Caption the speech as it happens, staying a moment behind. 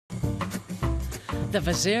The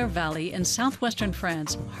Vézère Valley in southwestern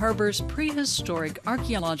France harbors prehistoric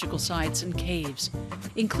archaeological sites and caves,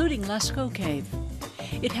 including Lascaux Cave.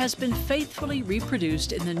 It has been faithfully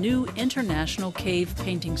reproduced in the new International Cave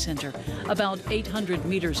Painting Center, about 800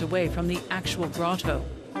 meters away from the actual grotto.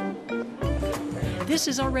 This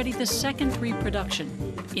is already the second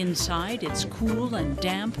reproduction. Inside, it's cool and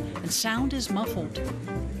damp, and sound is muffled.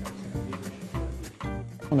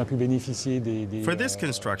 For this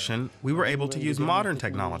construction, we were able to use modern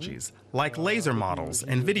technologies, like laser models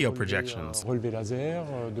and video projections.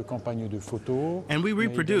 And we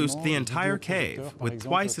reproduced the entire cave with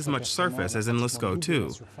twice as much surface as in Lascaux II.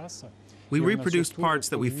 We reproduced parts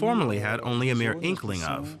that we formerly had only a mere inkling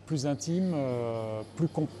of.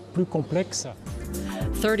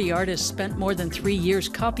 30 artists spent more than 3 years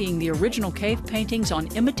copying the original cave paintings on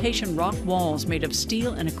imitation rock walls made of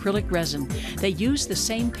steel and acrylic resin. They used the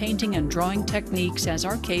same painting and drawing techniques as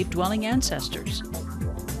our cave-dwelling ancestors.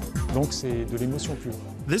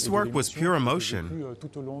 This work was pure emotion.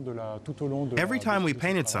 Every time we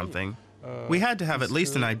painted something, we had to have at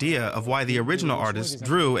least an idea of why the original artist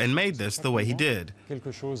drew and made this the way he did.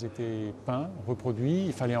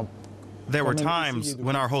 There were times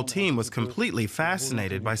when our whole team was completely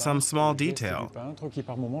fascinated by some small detail,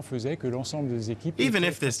 even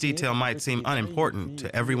if this detail might seem unimportant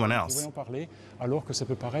to everyone else.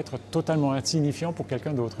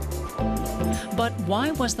 But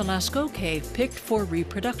why was the Lascaux cave picked for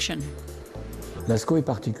reproduction? Lascaux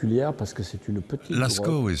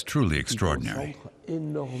is truly extraordinary.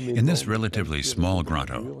 In this relatively small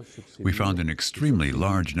grotto, we found an extremely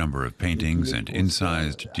large number of paintings and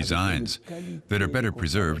incised designs that are better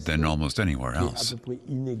preserved than almost anywhere else.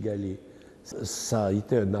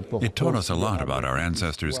 It taught us a lot about our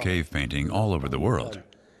ancestors' cave painting all over the world.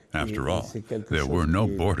 After all, there were no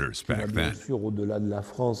borders back then.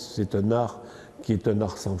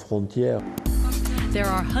 There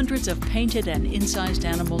are hundreds of painted and incised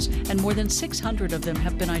animals, and more than 600 of them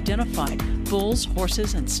have been identified. Bulls,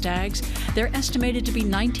 horses, and stags. They're estimated to be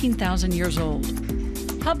 19,000 years old.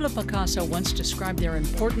 Pablo Picasso once described their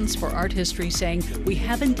importance for art history, saying, "We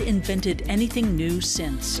haven't invented anything new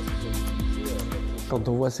since."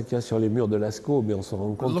 Looking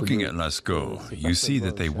at Lascaux, you see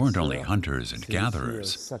that they weren't only hunters and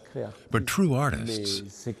gatherers, but true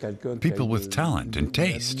artists, people with talent and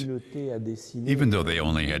taste, even though they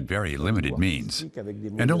only had very limited means,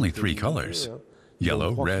 and only 3 colors,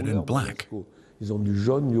 yellow, red, and black.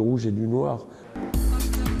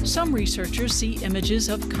 Some researchers see images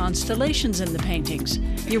of constellations in the paintings.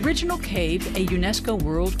 The original cave, a UNESCO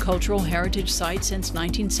World Cultural Heritage Site since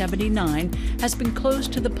 1979, has been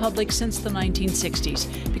closed to the public since the 1960s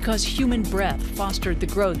because human breath fostered the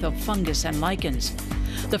growth of fungus and lichens.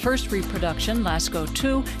 The first reproduction, Lascaux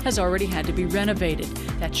II, has already had to be renovated.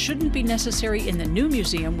 That shouldn't be necessary in the new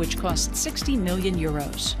museum, which costs 60 million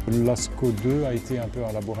euros.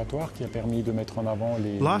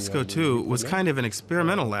 Lascaux II was kind of an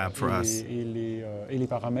experimental lab for us.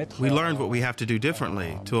 We learned what we have to do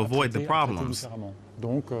differently to avoid the problems.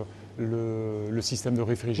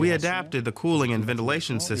 We adapted the cooling and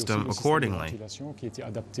ventilation system accordingly.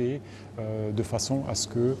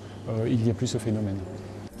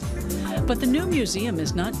 But the new museum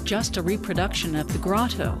is not just a reproduction of the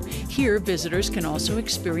grotto. Here, visitors can also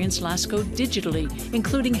experience Lascaux digitally,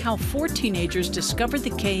 including how 4 teenagers discovered the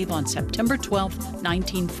cave on September 12,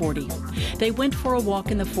 1940. They went for a walk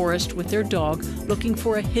in the forest with their dog, looking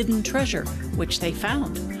for a hidden treasure, which they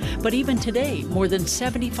found. But even today, more than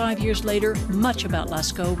 75 years later, much about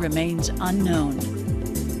Lascaux remains unknown.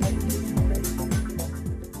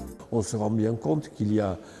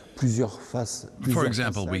 For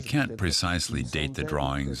example, we can't precisely date the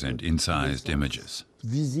drawings and incised images.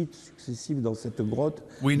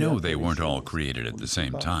 We know they weren't all created at the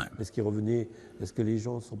same time.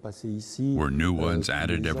 Were new ones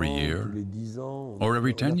added every year? Or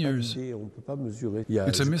every 10 years?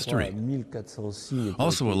 It's a mystery.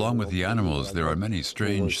 Also, along with the animals, there are many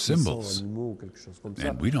strange symbols,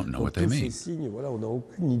 and we don't know what they mean.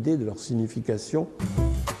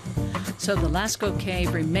 So the Lascaux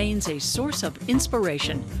cave remains a source of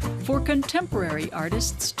inspiration for contemporary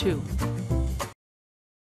artists, too.